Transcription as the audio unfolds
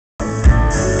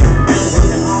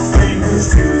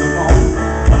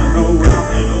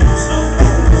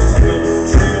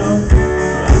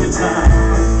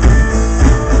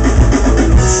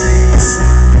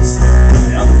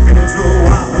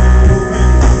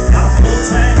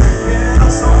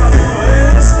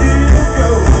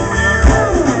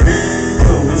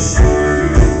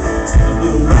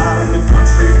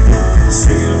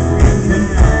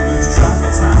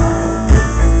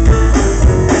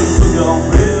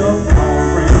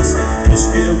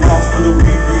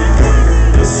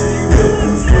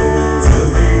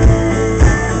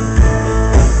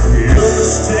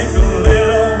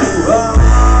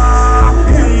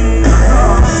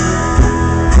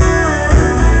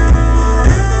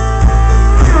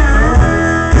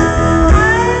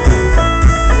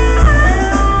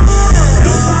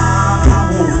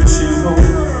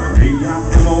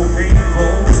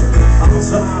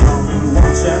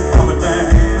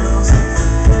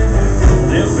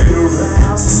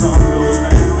sun goes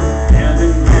down, and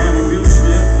then Candy will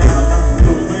slip down like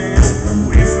the ways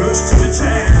we first took a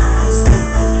chance.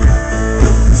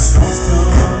 The sun's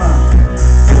come alive,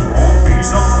 all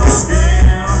bees on the skin,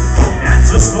 and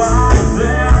just like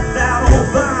that, that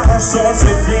old battle starts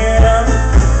again.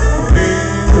 We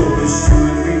will be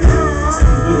shooting beans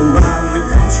and we'll ride in the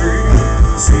country,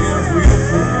 see if we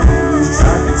can lose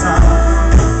track of time.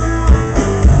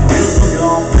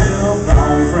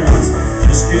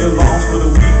 Just give off for the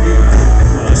weekend.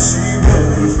 Let's see what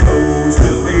those roads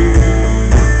will be.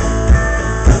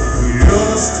 We'll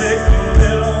just take a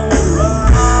little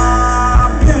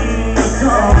ride in the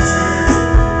country.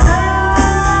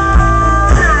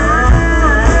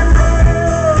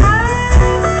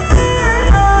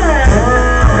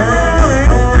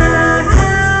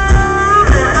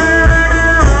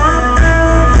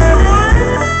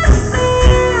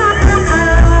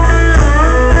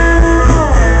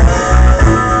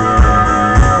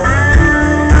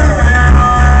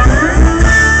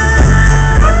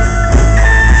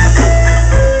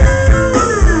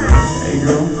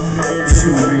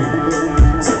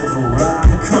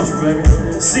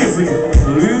 See if we can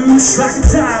lose track of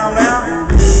time now.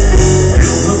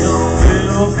 Look on,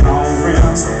 little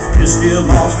friends, just give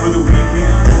off for the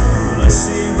weekend. Let's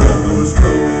see where those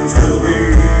roads will be.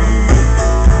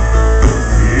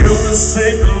 You'll just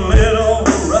take a little